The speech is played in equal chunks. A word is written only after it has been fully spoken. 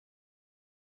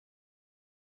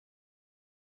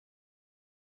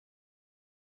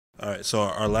All right, so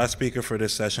our last speaker for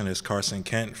this session is Carson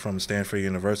Kent from Stanford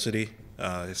University.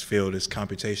 His field is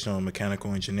computational and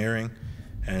mechanical engineering,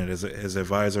 and his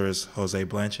advisor is Jose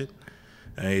Blanchett.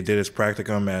 And he did his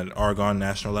practicum at Argonne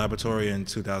National Laboratory in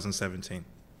 2017.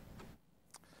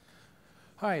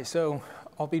 Hi, so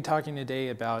I'll be talking today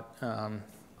about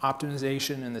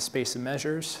optimization in the space of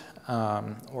measures,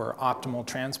 or optimal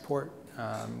transport,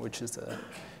 which is the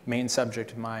main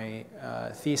subject of my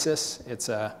thesis. It's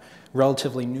a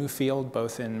relatively new field,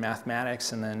 both in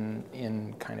mathematics and then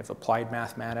in kind of applied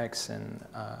mathematics and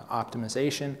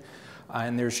optimization.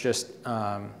 And there's just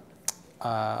a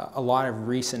lot of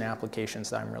recent applications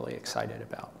that I'm really excited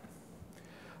about.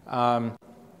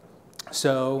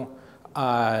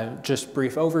 Just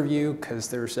brief overview, because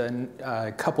there's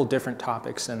a couple different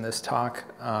topics in this talk.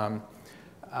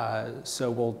 So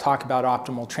we'll talk about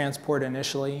optimal transport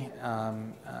initially.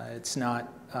 It's not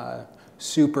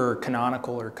super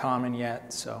canonical or common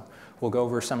yet, so we'll go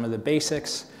over some of the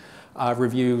basics,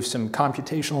 review some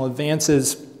computational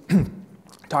advances,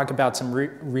 talk about some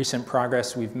recent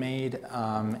progress we've made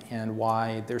and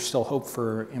why there's still hope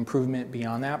for improvement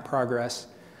beyond that progress.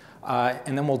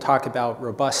 And then we'll talk about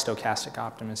robust stochastic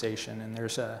optimization, and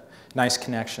there's a nice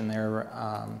connection there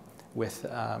with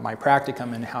my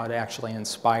practicum and how it actually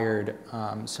inspired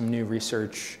some new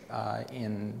research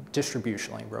in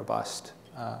distributionally robust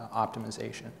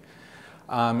optimization.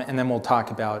 And then we'll talk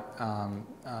about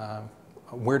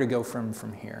where to go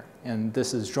from here. And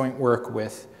this is joint work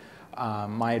with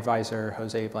my advisor,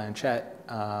 Jose Blanchett,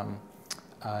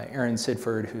 Aaron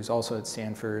Sidford, who's also at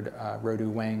Stanford, Rodu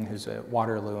Wang, who's at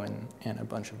Waterloo, and a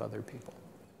bunch of other people.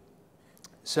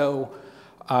 So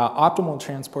optimal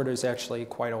transport is actually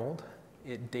quite old.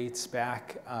 It dates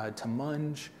back to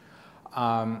Munge,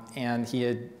 and he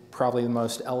had probably the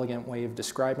most elegant way of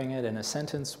describing it in a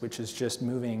sentence, which is just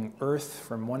moving Earth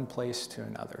from one place to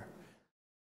another.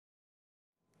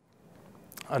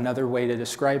 Another way to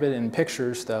describe it in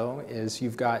pictures, though, is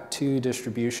you've got two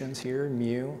distributions here,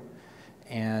 mu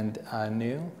and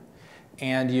nu,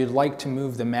 and you'd like to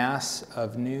move the mass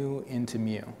of nu into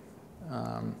mu.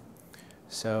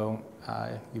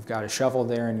 You've got a shovel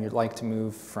there, and you'd like to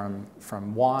move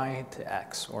from y to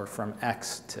x, or from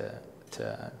x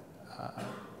to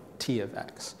t of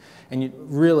x. And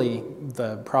really,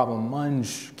 the problem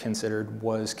Munge considered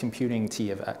was computing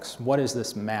t of x. What is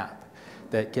this map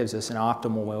that gives us an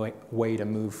optimal way to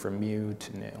move from mu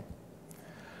to nu?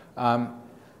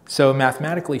 So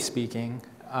mathematically speaking,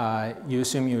 you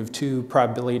assume you have two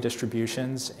probability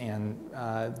distributions, and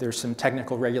there's some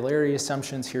technical regularity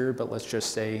assumptions here, but let's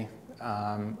just say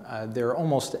there are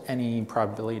almost any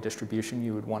probability distribution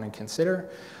you would want to consider.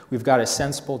 We've got a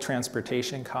sensible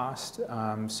transportation cost.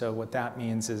 So what that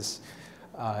means is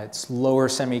it's lower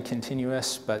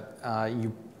semi-continuous, but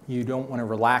you don't want to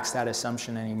relax that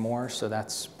assumption anymore, so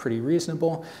that's pretty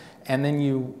reasonable. And then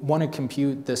you want to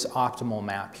compute this optimal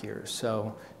map here.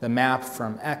 So the map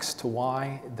from x to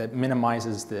y that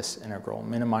minimizes this integral,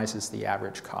 minimizes the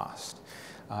average cost.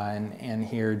 And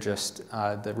here just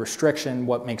the restriction,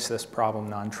 what makes this problem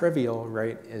non-trivial,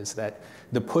 right, is that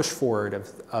the push forward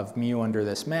of mu under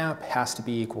this map has to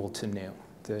be equal to nu,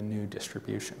 the nu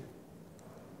distribution.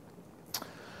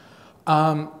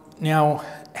 Now,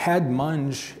 had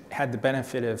Munge had the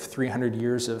benefit of 300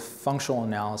 years of functional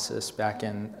analysis back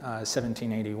in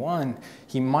 1781,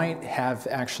 he might have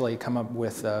actually come up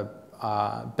with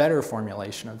a better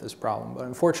formulation of this problem. But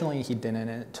unfortunately, he didn't.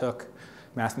 It took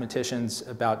mathematicians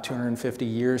about 250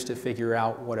 years to figure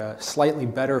out what a slightly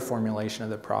better formulation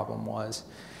of the problem was.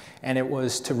 And it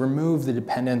was to remove the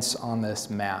dependence on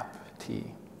this map,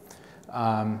 T.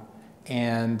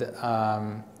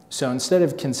 So instead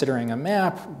of considering a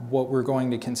map, what we're going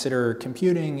to consider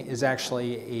computing is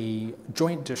actually a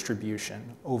joint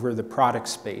distribution over the product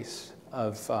space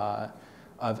of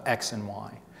x and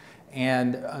y.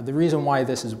 And the reason why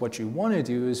this is what you want to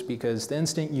do is because the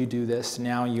instant you do this,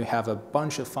 now you have a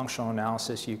bunch of functional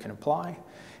analysis you can apply.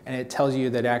 And it tells you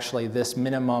that actually this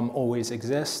minimum always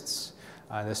exists.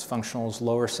 This functional is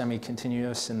lower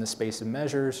semi-continuous in the space of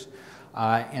measures.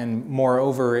 And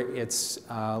moreover, it's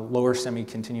lower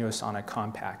semi-continuous on a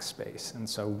compact space. And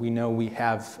so we know we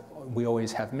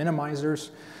always have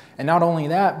minimizers. And not only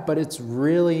that, but it's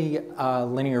really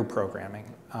linear programming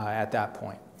at that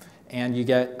point. And you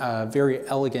get a very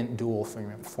elegant dual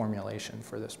formulation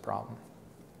for this problem.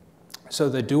 So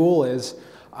the dual is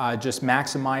just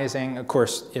maximizing, of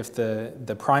course, if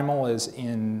the primal is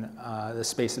in the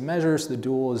space of measures, the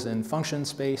dual is in function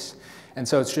space. And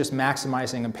so it's just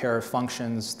maximizing a pair of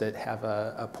functions that have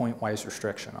a pointwise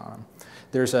restriction on them.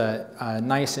 There's a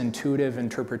nice intuitive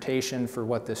interpretation for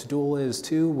what this dual is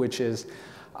too, which is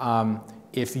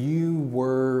If you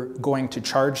were going to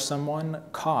charge someone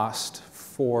cost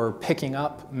for picking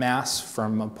up mass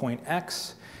from a point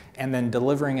X and then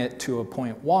delivering it to a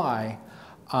point Y,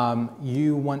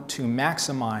 you want to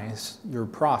maximize your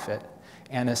profit,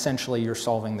 and essentially you're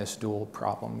solving this dual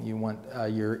problem.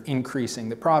 You're increasing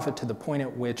the profit to the point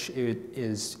at which it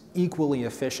is equally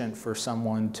efficient for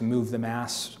someone to move the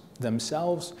mass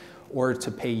themselves or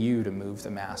to pay you to move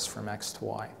the mass from X to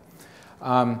Y.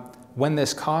 When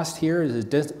this cost here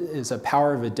is a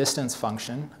power of a distance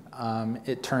function,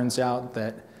 it turns out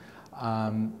that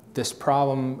this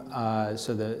problem,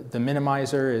 so the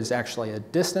minimizer is actually a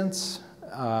distance,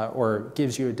 or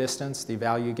gives you a distance, the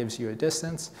value gives you a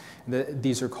distance.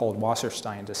 These are called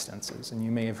Wasserstein distances, and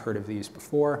you may have heard of these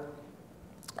before.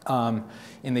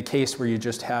 In the case where you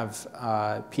just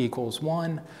have p equals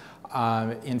 1,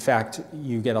 in fact,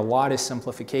 you get a lot of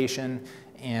simplification,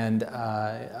 and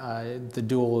the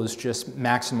dual is just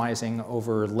maximizing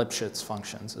over Lipschitz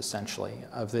functions, essentially,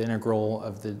 of the integral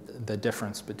of the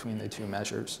difference between the two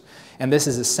measures. And this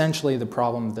is essentially the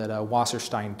problem that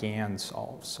Wasserstein-GAN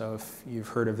solves. So if you've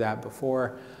heard of that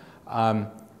before,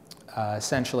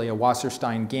 essentially a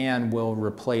Wasserstein-GAN will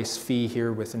replace phi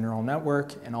here with a neural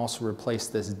network and also replace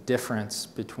this difference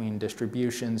between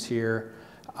distributions here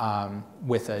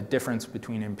with a difference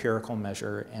between empirical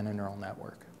measure and a neural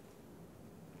network.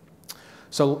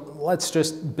 So let's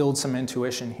just build some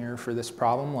intuition here for this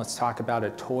problem. Let's talk about a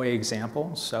toy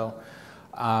example. So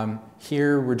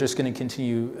here we're just going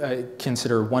to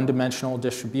consider one-dimensional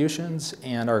distributions,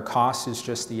 and our cost is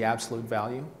just the absolute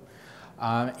value.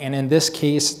 And in this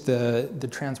case, the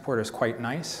transport is quite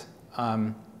nice.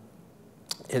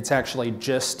 It's actually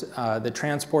just the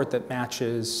transport that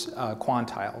matches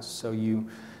quantiles. So you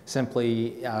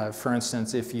simply, for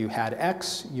instance, if you had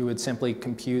x, you would simply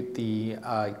compute the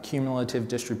cumulative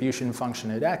distribution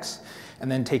function at x,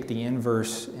 and then take the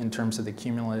inverse in terms of the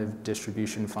cumulative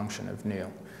distribution function of nu.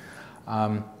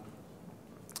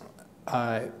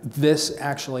 This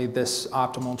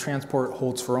optimal transport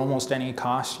holds for almost any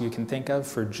cost you can think of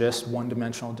for just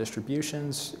one-dimensional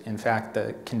distributions. In fact,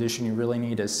 the condition you really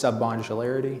need is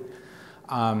submodularity.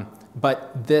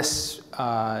 But this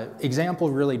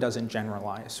example really doesn't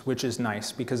generalize, which is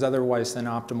nice, because otherwise then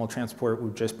optimal transport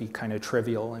would just be kind of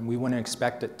trivial, and we wouldn't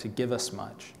expect it to give us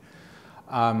much.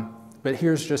 But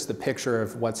here's just the picture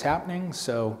of what's happening.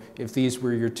 So if these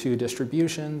were your two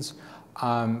distributions,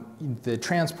 the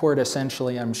transport,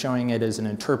 essentially, I'm showing it as an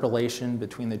interpolation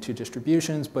between the two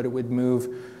distributions, but it would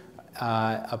move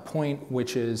a point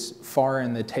which is far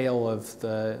in the tail of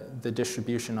the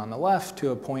distribution on the left to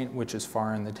a point which is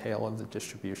far in the tail of the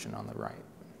distribution on the right.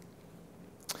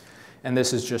 And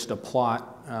this is just a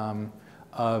plot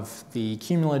of the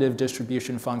cumulative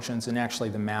distribution functions and actually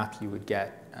the map you would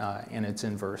get and its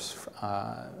inverse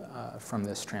from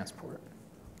this transport.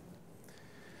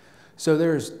 So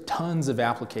there's tons of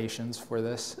applications for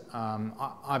this.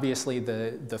 Obviously,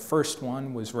 the first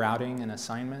one was routing and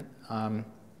assignment.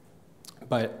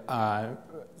 But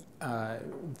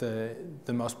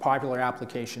the most popular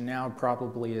application now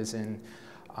probably is in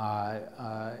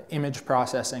image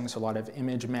processing, so a lot of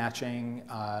image matching,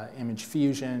 image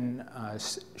fusion,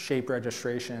 shape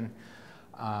registration,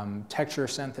 texture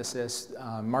synthesis.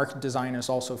 Market design is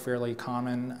also fairly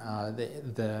common.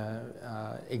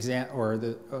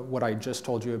 What I just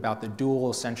told you about the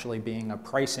dual essentially being a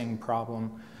pricing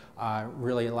problem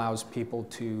really allows people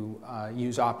to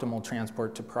use optimal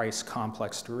transport to price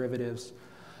complex derivatives.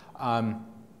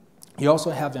 You also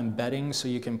have embedding, so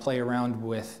you can play around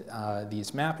with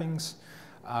these mappings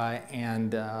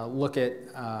and look at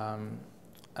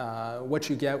what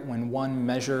you get when one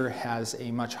measure has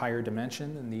a much higher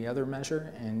dimension than the other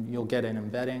measure, and you'll get an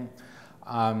embedding.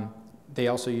 They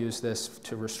also use this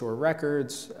to restore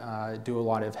records, do a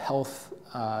lot of health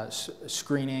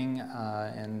screening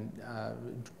and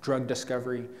drug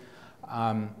discovery.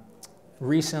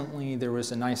 Recently, there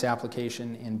was a nice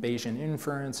application in Bayesian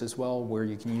inference as well, where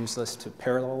you can use this to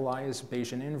parallelize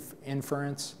Bayesian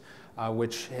inference,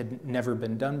 which had never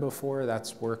been done before.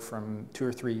 That's work from 2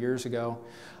 or 3 years ago.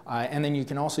 And then you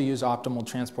can also use optimal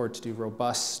transport to do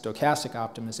robust stochastic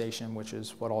optimization, which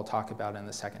is what I'll talk about in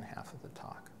the second half of the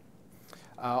talk.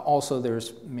 Also,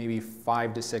 there's maybe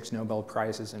 5 to 6 Nobel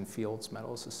Prizes and Fields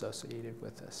medals associated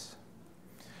with this.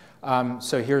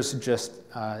 So here's just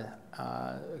a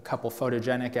couple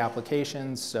photogenic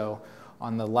applications. So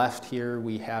on the left here,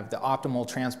 we have the optimal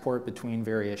transport between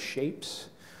various shapes.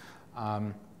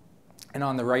 And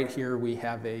on the right here, we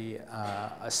have a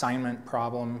assignment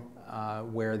problem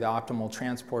where the optimal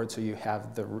transport, so you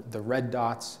have the red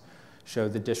dots show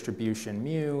the distribution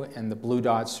mu, and the blue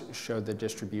dots show the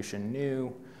distribution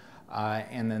nu,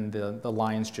 and then the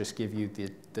lines just give you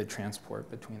the transport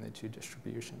between the two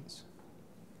distributions.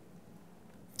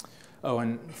 Oh,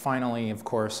 and finally, of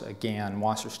course, a GAN,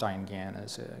 Wasserstein GAN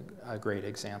is a great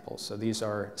example. So these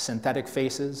are synthetic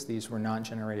faces. These were not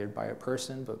generated by a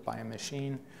person, but by a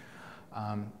machine.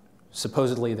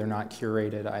 Supposedly, they're not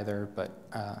curated either, but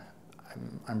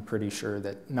I'm pretty sure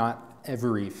that not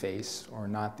every face, or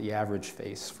not the average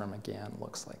face from a GAN,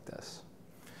 looks like this.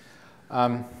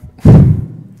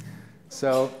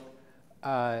 So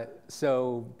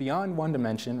beyond one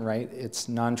dimension, right, it's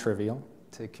non-trivial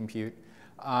to compute.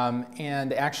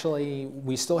 And actually,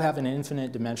 we still have an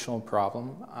infinite dimensional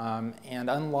problem. And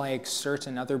unlike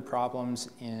certain other problems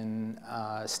in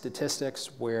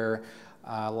statistics where,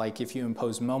 like if you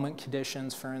impose moment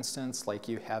conditions, for instance, like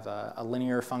you have a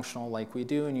linear functional like we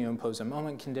do, and you impose a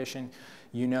moment condition,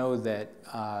 you know that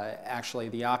actually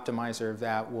the optimizer of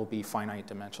that will be finite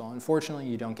dimensional. Unfortunately,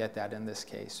 you don't get that in this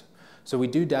case. So we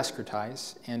do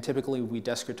discretize, and typically we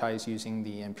discretize using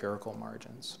the empirical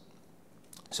margins.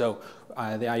 So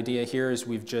the idea here is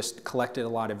we've just collected a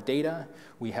lot of data.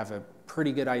 We have a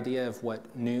pretty good idea of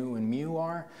what nu and mu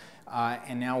are.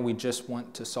 And now we just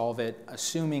want to solve it,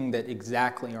 assuming that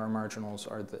exactly our marginals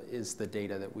is the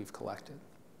data that we've collected.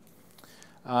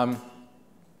 Under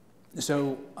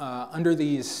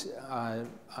these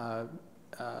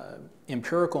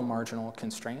empirical marginal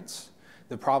constraints,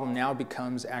 the problem now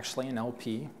becomes actually an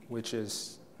LP, which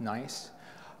is nice.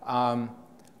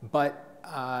 But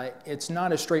it's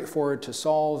not as straightforward to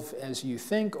solve as you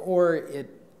think, or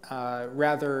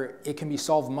rather, it can be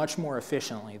solved much more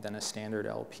efficiently than a standard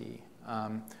LP.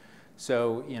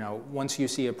 So, once you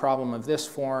see a problem of this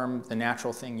form, the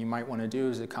natural thing you might want to do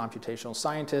as a computational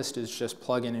scientist is just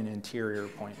plug in an interior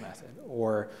point method,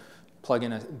 or plug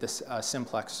in a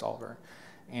simplex solver.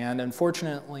 And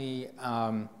unfortunately,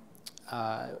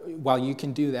 while you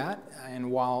can do that,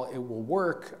 and while it will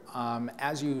work,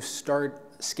 as you start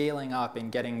scaling up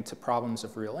and getting to problems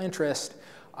of real interest,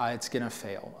 it's going to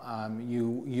fail.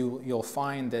 You'll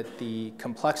find that the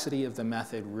complexity of the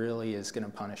method really is going to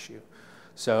punish you.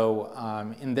 So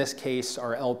in this case,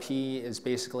 our LP is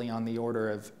basically on the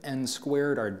order of n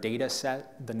squared, our data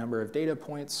set, the number of data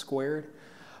points squared.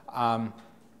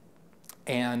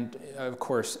 And of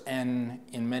course, n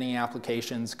in many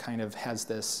applications kind of has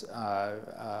this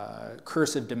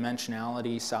cursive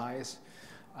dimensionality size.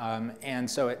 And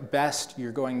so at best,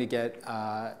 you're going to get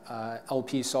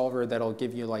LP solver that'll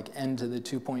give you like n to the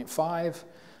 2.5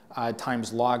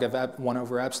 times log of 1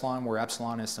 over epsilon, where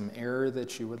epsilon is some error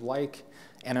that you would like.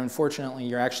 And unfortunately,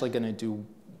 you're actually going to do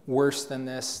worse than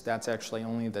this. That's actually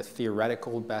only the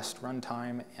theoretical best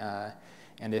runtime.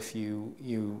 And if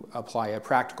you apply a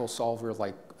practical solver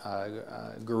like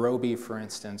Gurobi, for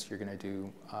instance, you're going to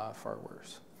do far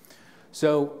worse.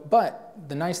 So, but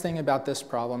the nice thing about this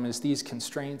problem is these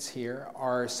constraints here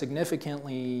are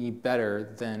significantly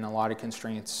better than a lot of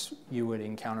constraints you would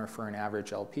encounter for an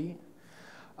average LP.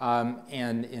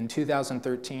 And in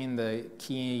 2013, the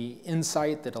key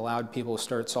insight that allowed people to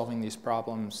start solving these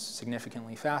problems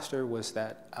significantly faster was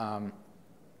that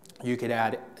you could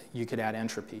add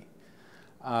entropy.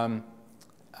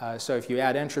 So if you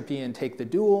add entropy and take the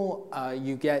dual,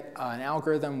 you get an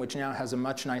algorithm which now has a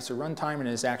much nicer runtime and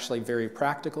is actually very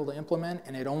practical to implement,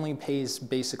 and it only pays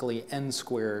basically n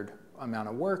squared amount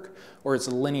of work, or it's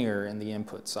linear in the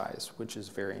input size, which is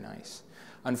very nice.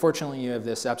 Unfortunately, you have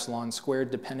this epsilon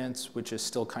squared dependence, which is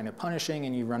still kind of punishing,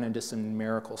 and you run into some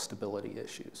numerical stability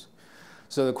issues.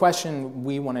 So the question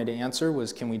we wanted to answer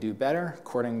was, can we do better?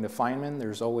 According to Feynman,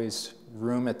 there's always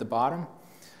room at the bottom.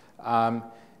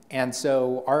 And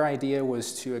so our idea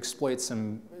was to exploit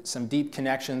some deep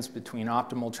connections between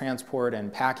optimal transport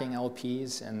and packing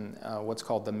LPs, and what's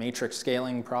called the matrix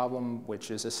scaling problem,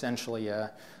 which is essentially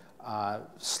a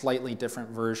slightly different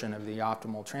version of the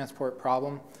optimal transport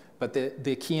problem. But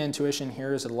the key intuition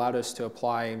here is it allowed us to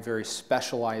apply very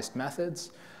specialized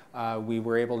methods. We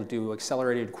were able to do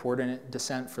accelerated coordinate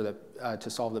descent to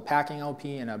solve the packing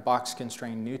LP, and a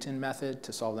box-constrained Newton method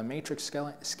to solve the matrix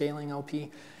scaling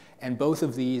LP. And both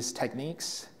of these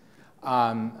techniques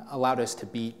allowed us to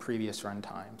beat previous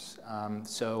runtimes.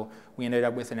 So we ended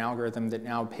up with an algorithm that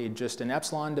now paid just an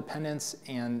epsilon dependence,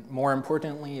 and more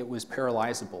importantly, it was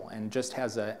parallelizable and just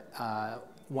has a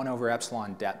 1 over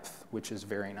epsilon depth, which is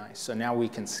very nice. So now we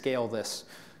can scale this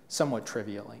somewhat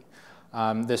trivially.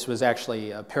 This was actually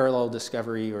a parallel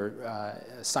discovery, or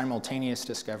a simultaneous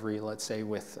discovery, let's say,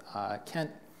 with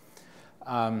Kent.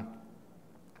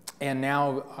 And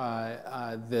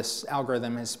now this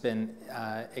algorithm has been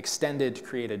extended to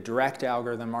create a direct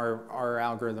algorithm. Our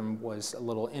algorithm was a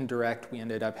little indirect. We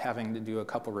ended up having to do a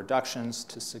couple reductions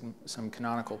to some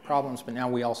canonical problems, but now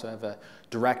we also have a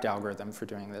direct algorithm for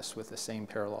doing this with the same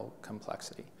parallel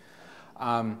complexity.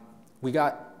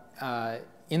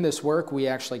 In this work, we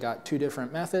actually got 2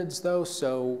 different methods, though.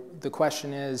 So the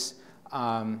question is,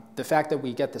 the fact that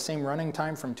we get the same running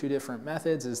time from 2 different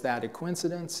methods, is that a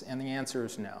coincidence? And the answer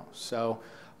is no. So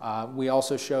we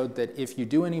also showed that if you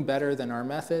do any better than our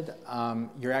method,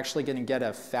 you're actually going to get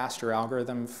a faster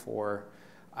algorithm for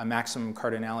a maximum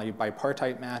cardinality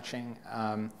bipartite matching.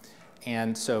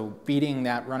 And so beating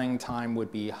that running time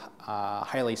would be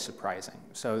highly surprising.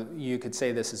 So you could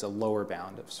say this is a lower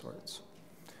bound of sorts.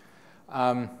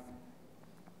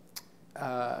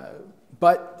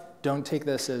 But don't take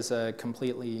this as a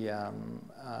completely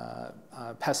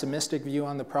pessimistic view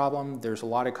on the problem. There's a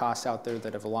lot of costs out there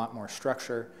that have a lot more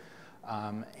structure.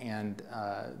 And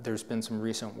there's been some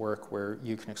recent work where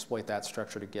you can exploit that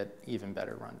structure to get even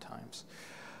better run times.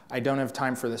 I don't have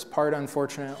time for this part,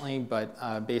 unfortunately,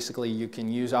 but basically you can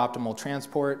use optimal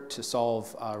transport to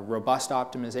solve robust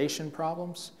optimization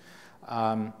problems,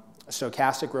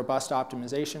 stochastic robust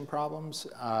optimization problems,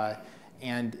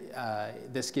 and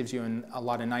this gives you a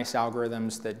lot of nice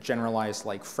algorithms that generalize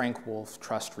like Frank-Wolf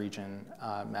trust region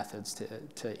methods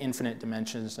to infinite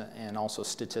dimensions and also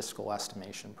statistical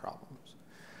estimation problems.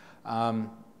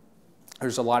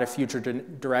 There's a lot of future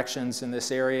directions in this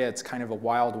area. It's kind of a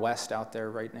wild west out there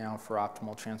right now for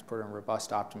optimal transport and robust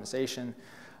optimization.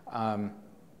 And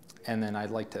then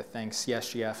I'd like to thank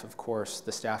CSGF, of course,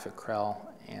 the staff at Krell,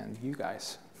 and you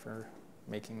guys for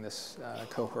making this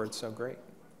cohort so great.